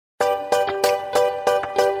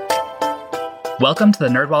Welcome to the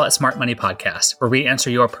NerdWallet Smart Money Podcast, where we answer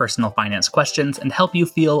your personal finance questions and help you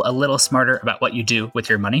feel a little smarter about what you do with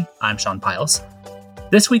your money. I'm Sean Piles.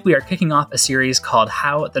 This week, we are kicking off a series called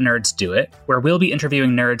How the Nerds Do It, where we'll be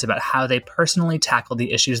interviewing nerds about how they personally tackle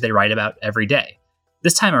the issues they write about every day.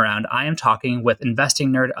 This time around, I am talking with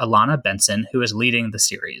investing nerd Alana Benson, who is leading the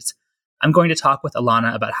series. I'm going to talk with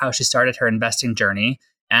Alana about how she started her investing journey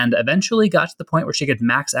and eventually got to the point where she could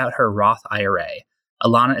max out her Roth IRA.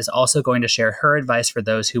 Alana is also going to share her advice for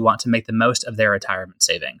those who want to make the most of their retirement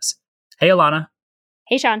savings. Hey, Alana.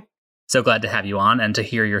 Hey, Sean. So glad to have you on and to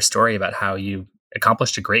hear your story about how you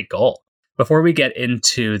accomplished a great goal. Before we get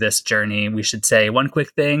into this journey, we should say one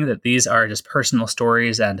quick thing, that these are just personal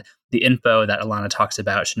stories and the info that Alana talks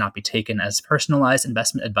about should not be taken as personalized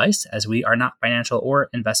investment advice, as we are not financial or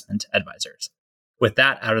investment advisors. With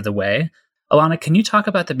that out of the way, Alana, can you talk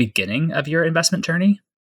about the beginning of your investment journey?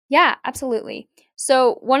 Yeah, absolutely.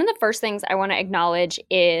 So one of the first things I want to acknowledge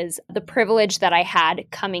is the privilege that I had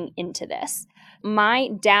coming into this. My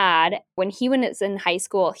dad, when he was in high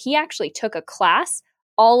school, he actually took a class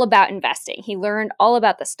all about investing. He learned all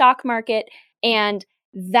about the stock market, and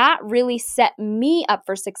that really set me up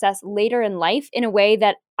for success later in life in a way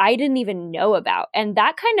that I didn't even know about. And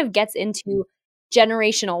that kind of gets into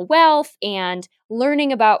generational wealth and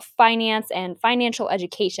learning about finance and financial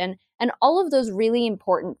education and all of those really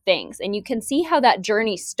important things. And you can see how that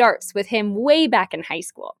journey starts with him way back in high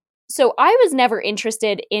school. So I was never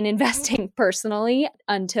interested in investing personally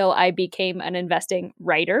until I became an investing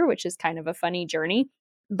writer, which is kind of a funny journey.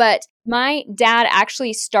 But my dad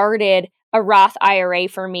actually started a Roth IRA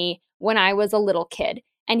for me when I was a little kid,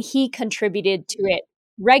 and he contributed to it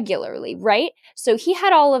regularly, right? So he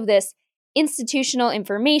had all of this institutional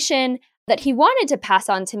information that he wanted to pass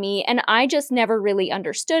on to me, and I just never really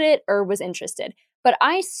understood it or was interested. But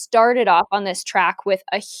I started off on this track with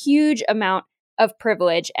a huge amount of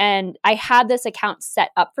privilege, and I had this account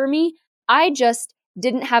set up for me. I just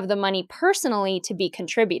didn't have the money personally to be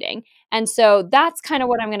contributing. And so that's kind of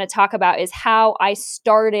what I'm going to talk about, is how I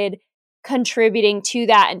started contributing to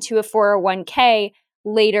that and to a 401k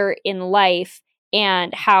later in life,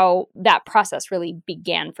 and how that process really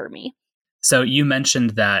began for me. So you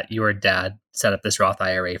mentioned that your dad set up this Roth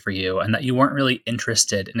IRA for you and that you weren't really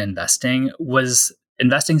interested in investing. Was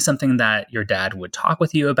investing something that your dad would talk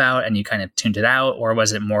with you about and you kind of tuned it out? Or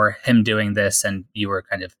was it more him doing this and you were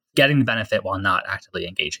kind of getting the benefit while not actively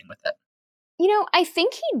engaging with it? You know, I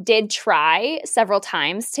think he did try several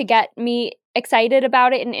times to get me excited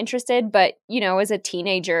about it and interested. But, as a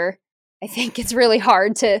teenager, I think it's really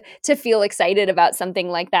hard to feel excited about something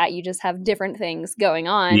like that. You just have different things going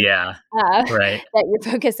on Right. that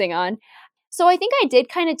you're focusing on. So I think I did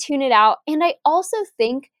kind of tune it out. And I also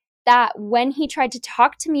think that when he tried to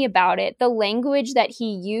talk to me about it, the language that he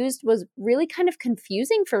used was really kind of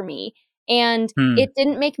confusing for me. And it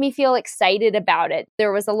didn't make me feel excited about it.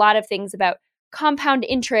 There was a lot of things about compound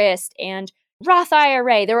interest and Roth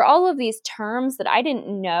IRA. There were all of these terms that I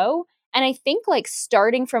didn't know. And I think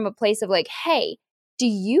starting from a place of hey, do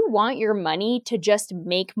you want your money to just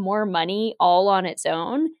make more money all on its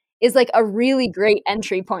own is a really great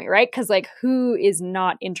entry point, right? Because who is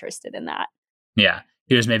not interested in that? Yeah.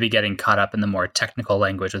 He was maybe getting caught up in the more technical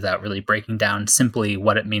language without really breaking down simply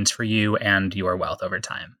what it means for you and your wealth over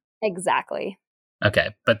time. Exactly. Okay.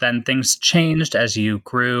 But then things changed as you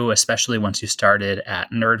grew, especially once you started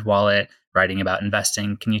at NerdWallet writing about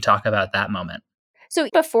investing. Can you talk about that moment? So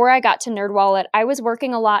before I got to NerdWallet, I was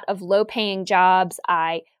working a lot of low-paying jobs.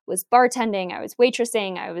 I was bartending, I was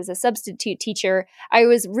waitressing, I was a substitute teacher. I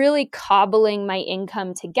was really cobbling my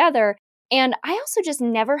income together. And I also just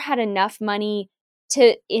never had enough money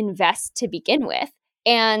to invest to begin with.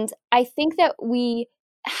 And I think that we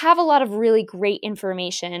have a lot of really great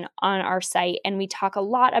information on our site. And we talk a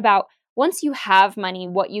lot about once you have money,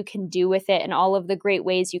 what you can do with it and all of the great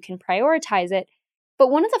ways you can prioritize it. But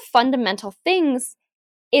one of the fundamental things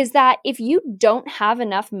is that if you don't have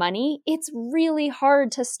enough money, it's really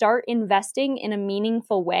hard to start investing in a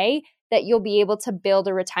meaningful way that you'll be able to build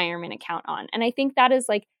a retirement account on. And I think that is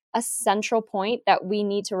a central point that we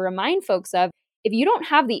need to remind folks of. If you don't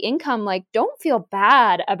have the income, don't feel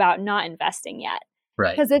bad about not investing yet.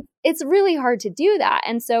 Right. Because it's really hard to do that.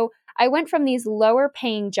 And so I went from these lower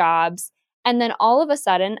paying jobs, and then all of a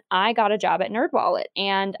sudden I got a job at NerdWallet.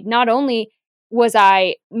 And not only was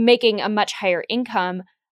I making a much higher income,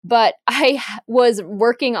 but I was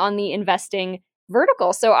working on the investing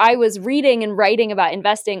vertical. So I was reading and writing about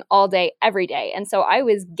investing all day, every day. And so I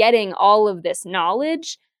was getting all of this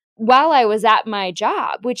knowledge while I was at my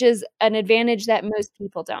job, which is an advantage that most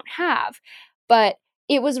people don't have. But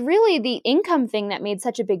it was really the income thing that made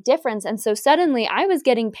such a big difference. And so suddenly I was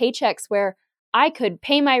getting paychecks where I could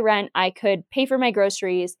pay my rent, I could pay for my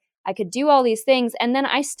groceries, I could do all these things. And then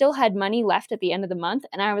I still had money left at the end of the month.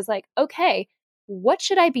 And I was like, okay, what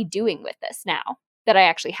should I be doing with this now that I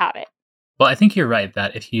actually have it? Well, I think you're right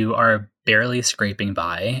that if you are barely scraping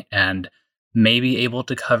by and maybe able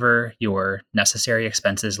to cover your necessary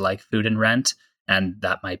expenses like food and rent, and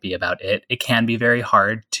that might be about it, it can be very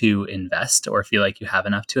hard to invest or feel like you have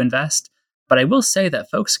enough to invest. But I will say that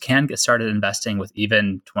folks can get started investing with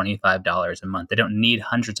even $25 a month. They don't need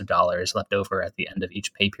hundreds of dollars left over at the end of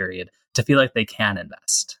each pay period to feel like they can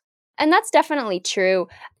invest. And that's definitely true.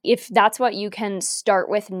 If that's what you can start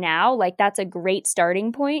with now, like that's a great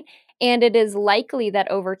starting point. And it is likely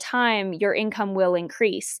that over time, your income will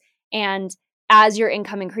increase. And as your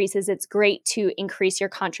income increases, it's great to increase your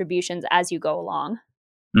contributions as you go along.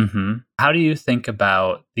 Mm-hmm. How do you think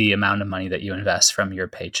about the amount of money that you invest from your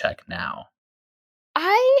paycheck now?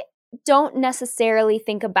 I don't necessarily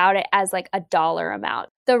think about it as like a dollar amount.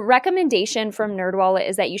 The recommendation from NerdWallet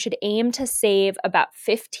is that you should aim to save about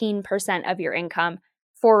 15% of your income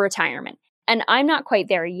for retirement. And I'm not quite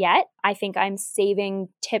there yet. I think I'm saving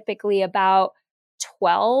typically about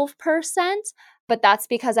 12%, but that's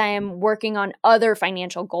because I am working on other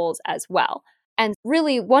financial goals as well. And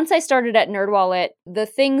really, once I started at NerdWallet, the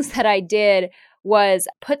things that I did was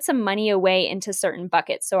put some money away into certain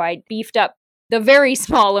buckets. So I beefed up the very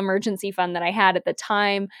small emergency fund that I had at the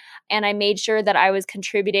time, and I made sure that I was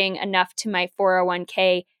contributing enough to my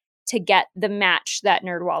 401k to get the match that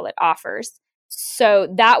NerdWallet offers. So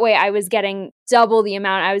that way I was getting double the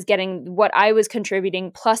amount. I was getting what I was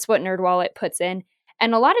contributing plus what NerdWallet puts in.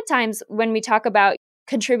 And a lot of times when we talk about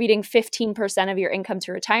contributing 15% of your income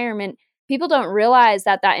to retirement, people don't realize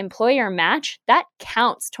that that employer match, that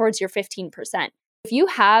counts towards your 15%. If you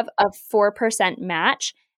have a 4%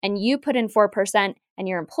 match and you put in 4% and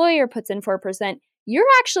your employer puts in 4%, you're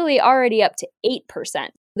actually already up to 8%.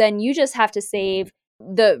 Then you just have to save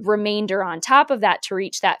the remainder on top of that to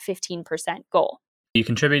reach that 15% goal. You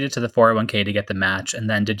contributed to the 401k to get the match, and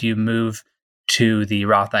then did you move to the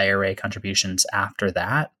Roth IRA contributions after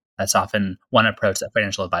that? That's often one approach that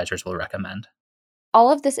financial advisors will recommend.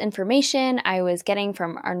 All of this information I was getting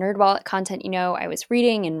from our NerdWallet content, I was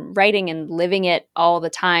reading and writing and living it all the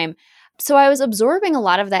time. So I was absorbing a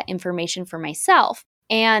lot of that information for myself,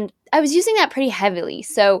 and I was using that pretty heavily.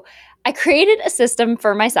 So I created a system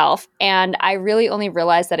for myself, and I really only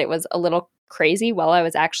realized that it was a little crazy while I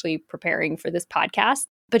was actually preparing for this podcast.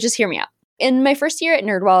 But just hear me out. In my first year at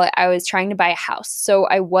NerdWallet, I was trying to buy a house. So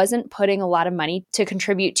I wasn't putting a lot of money to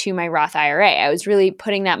contribute to my Roth IRA. I was really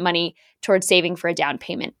putting that money towards saving for a down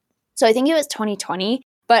payment. So I think it was 2020,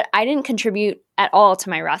 but I didn't contribute at all to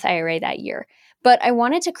my Roth IRA that year. But I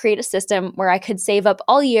wanted to create a system where I could save up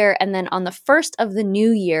all year, and then on the first of the new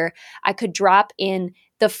year, I could drop in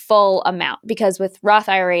the full amount, because with Roth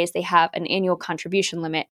IRAs, they have an annual contribution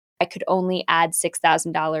limit. I could only add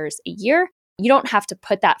 $6,000 a year. You don't have to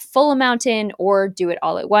put that full amount in or do it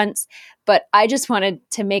all at once, but I just wanted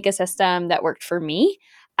to make a system that worked for me,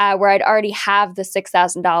 where I'd already have the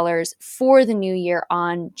 $6,000 for the new year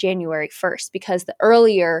on January 1st, because the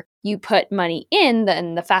earlier you put money in,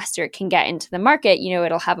 then the faster it can get into the market.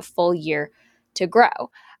 It'll have a full year to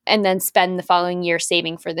grow, and then spend the following year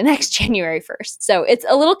saving for the next January 1st. So it's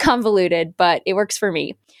a little convoluted, but it works for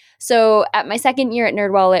me. So at my second year at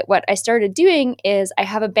NerdWallet, what I started doing is I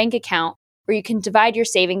have a bank account where you can divide your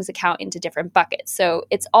savings account into different buckets. So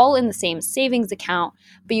it's all in the same savings account,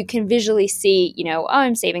 but you can visually see,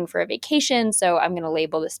 I'm saving for a vacation, so I'm going to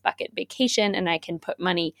label this bucket vacation, and I can put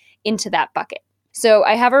money into that bucket. So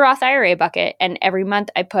I have a Roth IRA bucket, and every month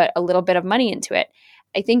I put a little bit of money into it.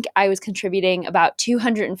 I think I was contributing about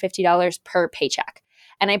 $250 per paycheck.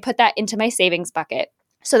 And I put that into my savings bucket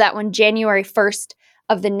so that when January 1st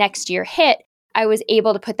of the next year hit, I was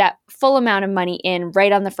able to put that full amount of money in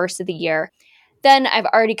right on the first of the year. Then I've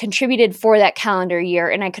already contributed for that calendar year,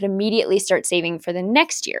 and I could immediately start saving for the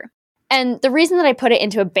next year. And the reason that I put it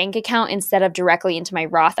into a bank account instead of directly into my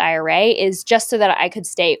Roth IRA is just so that I could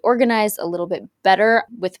stay organized a little bit better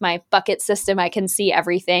with my bucket system. I can see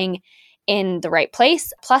everything in the right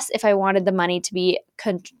place. Plus, if I wanted the money to be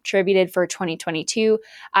contributed for 2022,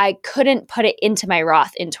 I couldn't put it into my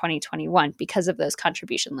Roth in 2021 because of those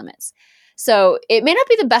contribution limits. So it may not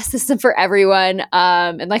be the best system for everyone.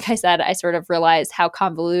 And like I said, I sort of realized how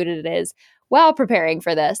convoluted it is while preparing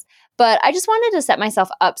for this. But I just wanted to set myself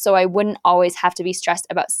up so I wouldn't always have to be stressed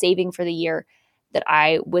about saving for the year that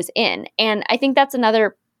I was in. And I think that's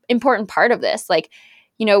another important part of this.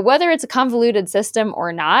 Whether it's a convoluted system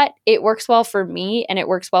or not, it works well for me and it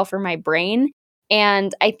works well for my brain.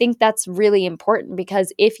 And I think that's really important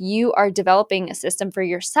because if you are developing a system for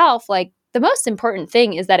yourself, like the most important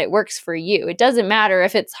thing is that it works for you. It doesn't matter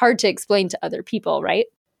if it's hard to explain to other people, right?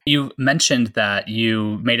 You mentioned that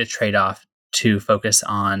you made a trade-off to focus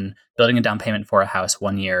on building a down payment for a house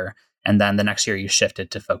 1 year, and then the next year you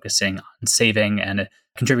shifted to focusing on saving and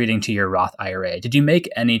contributing to your Roth IRA. Did you make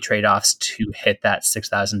any trade-offs to hit that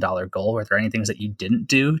 $6,000 goal? Were there any things that you didn't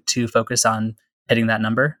do to focus on hitting that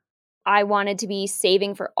number? I wanted to be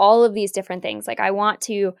saving for all of these different things. Like I want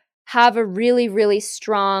to have a really, really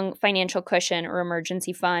strong financial cushion or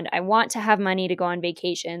emergency fund. I want to have money to go on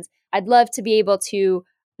vacations. I'd love to be able to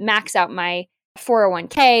max out my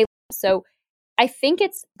 401k. So I think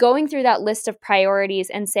it's going through that list of priorities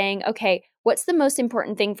and saying, okay, what's the most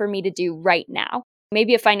important thing for me to do right now?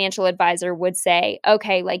 Maybe a financial advisor would say,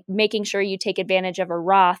 okay, like making sure you take advantage of a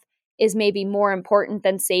Roth is maybe more important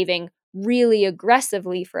than saving really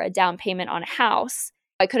aggressively for a down payment on a house.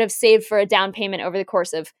 I could have saved for a down payment over the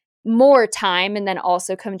course of more time and then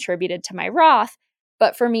also contributed to my Roth.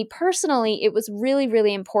 But for me personally, it was really,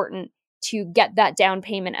 really important to get that down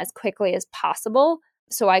payment as quickly as possible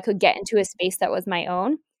so I could get into a space that was my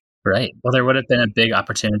own. Right. Well, there would have been a big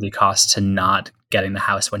opportunity cost to not getting the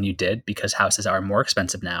house when you did, because houses are more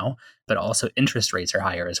expensive now, but also interest rates are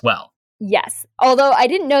higher as well. Yes. Although I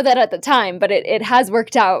didn't know that at the time, but it has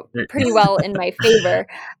worked out pretty well in my favor.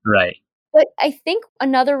 Right. But I think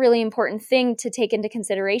another really important thing to take into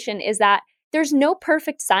consideration is that there's no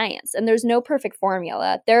perfect science and there's no perfect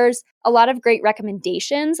formula. There's a lot of great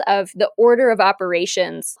recommendations of the order of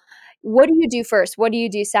operations. What do you do first? What do you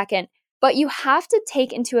do second? But you have to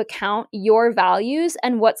take into account your values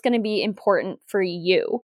and what's going to be important for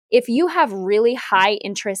you. If you have really high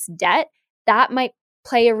interest debt, that might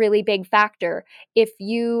play a really big factor. If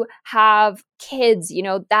you have kids,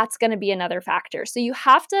 that's going to be another factor. So you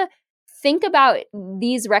have to think about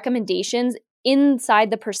these recommendations inside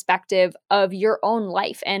the perspective of your own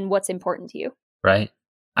life and what's important to you. Right.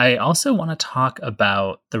 I also want to talk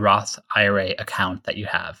about the Roth IRA account that you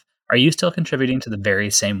have. Are you still contributing to the very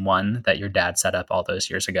same one that your dad set up all those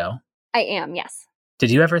years ago? I am, yes.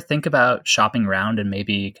 Did you ever think about shopping around and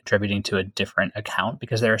maybe contributing to a different account?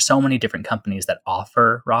 Because there are so many different companies that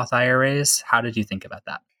offer Roth IRAs. How did you think about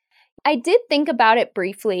that? I did think about it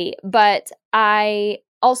briefly, but I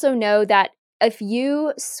also know that if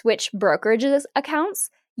you switch brokerage accounts,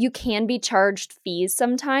 you can be charged fees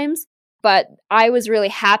sometimes. But I was really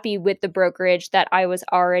happy with the brokerage that I was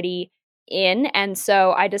already in. And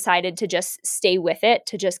so I decided to just stay with it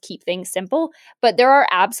to just keep things simple. But there are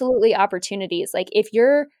absolutely opportunities. Like if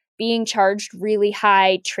you're being charged really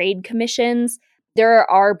high trade commissions, there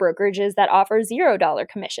are brokerages that offer $0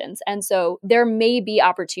 commissions. And so there may be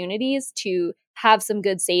opportunities to have some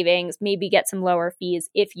good savings, maybe get some lower fees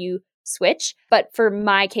if you switch. But for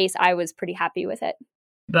my case, I was pretty happy with it.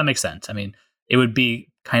 That makes sense. I mean, it would be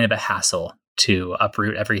kind of a hassle to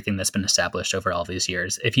uproot everything that's been established over all these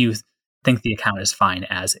years if you think the account is fine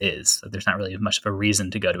as is. There's not really much of a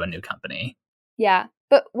reason to go to a new company. Yeah.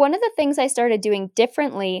 But one of the things I started doing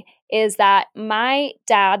differently is that my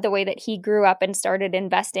dad, the way that he grew up and started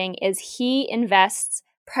investing is he invests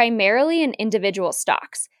primarily in individual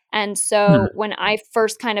stocks. And so when I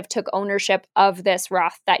first kind of took ownership of this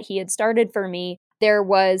Roth that he had started for me, there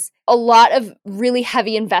was a lot of really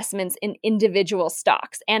heavy investments in individual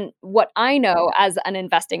stocks. And what I know as an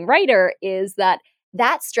investing writer is that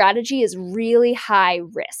that strategy is really high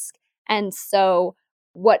risk. And so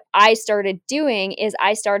what I started doing is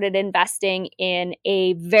I started investing in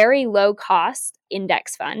a very low cost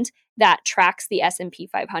index fund that tracks the S&P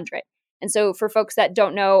 500. And so for folks that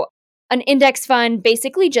don't know, an index fund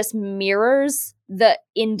basically just mirrors the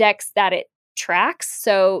index that it tracks.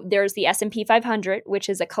 So there's the S&P 500, which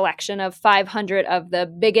is a collection of 500 of the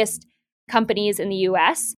biggest companies in the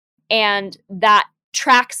US, and that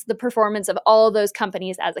tracks the performance of all of those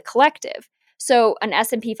companies as a collective. So an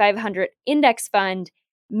S&P 500 index fund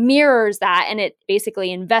mirrors that, and it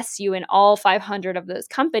basically invests you in all 500 of those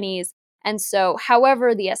companies. And so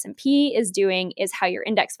however the S&P is doing is how your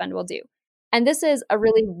index fund will do. And this is a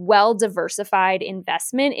really well-diversified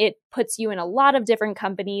investment. It puts you in a lot of different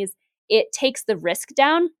companies. It takes the risk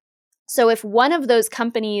down. So if one of those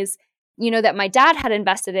companies, that my dad had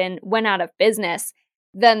invested in went out of business,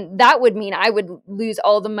 then that would mean I would lose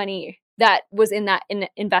all the money that was in that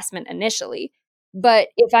investment initially. But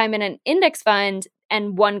if I'm in an index fund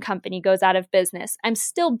and one company goes out of business, I'm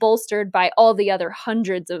still bolstered by all the other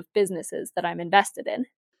hundreds of businesses that I'm invested in.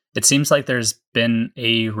 It seems like there's been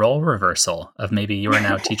a role reversal of maybe you are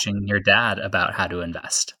now teaching your dad about how to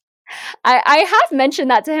invest. I have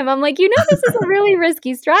mentioned that to him. I'm like, this is a really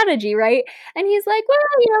risky strategy, right? And he's like,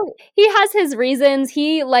 well, he has his reasons.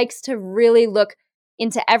 He likes to really look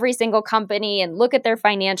into every single company and look at their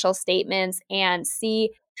financial statements and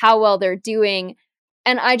see how well they're doing.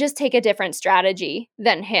 And I just take a different strategy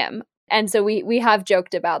than him. And so we have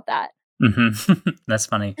joked about that. Mm-hmm. That's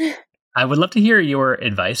funny. I would love to hear your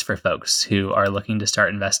advice for folks who are looking to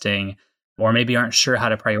start investing or maybe aren't sure how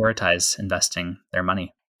to prioritize investing their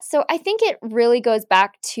money. So I think it really goes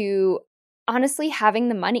back to honestly having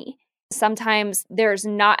the money. Sometimes there's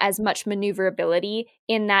not as much maneuverability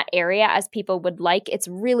in that area as people would like. It's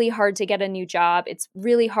really hard to get a new job. It's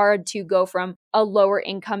really hard to go from a lower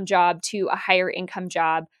income job to a higher income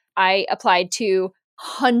job. I applied to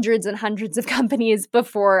hundreds and hundreds of companies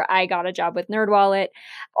before I got a job with NerdWallet,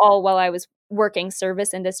 all while I was working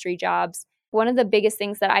service industry jobs. One of the biggest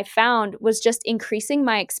things that I found was just increasing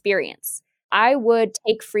my experience. I would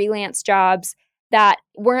take freelance jobs that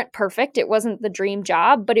weren't perfect. It wasn't the dream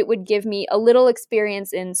job, but it would give me a little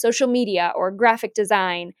experience in social media or graphic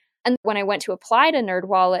design. And when I went to apply to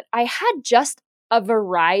NerdWallet, I had just a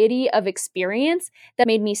variety of experience that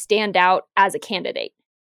made me stand out as a candidate.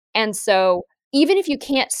 And so even if you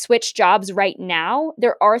can't switch jobs right now,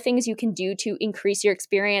 there are things you can do to increase your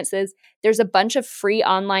experiences. There's a bunch of free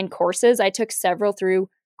online courses. I took several through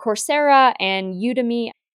Coursera and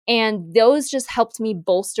Udemy, and those just helped me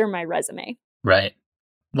bolster my resume. Right.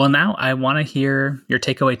 Well, now I want to hear your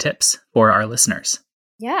takeaway tips for our listeners.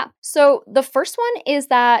 Yeah. So the first one is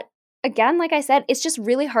that, again, like I said, it's just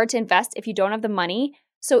really hard to invest if you don't have the money.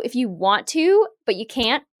 So if you want to, but you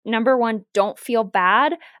can't, number one, don't feel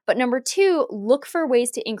bad. But number two, look for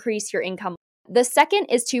ways to increase your income. The second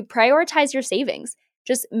is to prioritize your savings.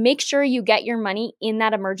 Just make sure you get your money in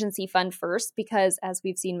that emergency fund first, because as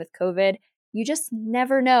we've seen with COVID, you just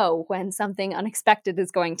never know when something unexpected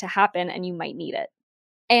is going to happen and you might need it.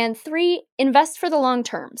 And three, invest for the long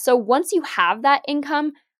term. So once you have that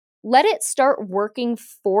income, let it start working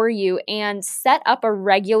for you and set up a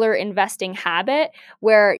regular investing habit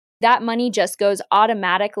where that money just goes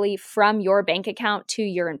automatically from your bank account to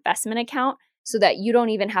your investment account so that you don't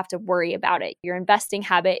even have to worry about it. Your investing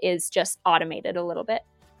habit is just automated a little bit.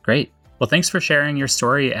 Great. Well, thanks for sharing your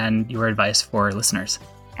story and your advice for listeners.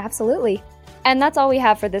 Absolutely. And that's all we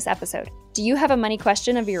have for this episode. Do you have a money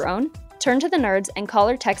question of your own? Turn to the Nerds and call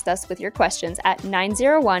or text us with your questions at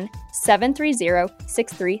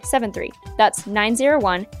 901-730-6373. That's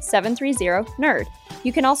 901-730-NERD.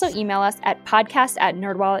 You can also email us at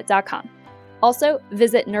podcast@nerdwallet.com. Also,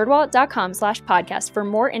 visit nerdwallet.com/podcast for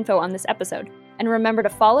more info on this episode. And remember to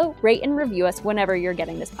follow, rate, and review us whenever you're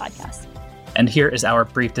getting this podcast. And here is our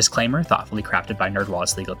brief disclaimer, thoughtfully crafted by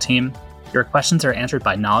NerdWallet's legal team. Your questions are answered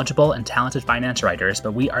by knowledgeable and talented finance writers,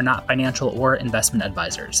 but we are not financial or investment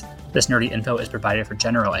advisors. This nerdy info is provided for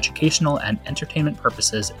general educational and entertainment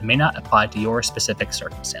purposes and may not apply to your specific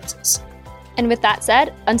circumstances. And with that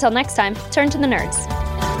said, until next time, turn to the nerds.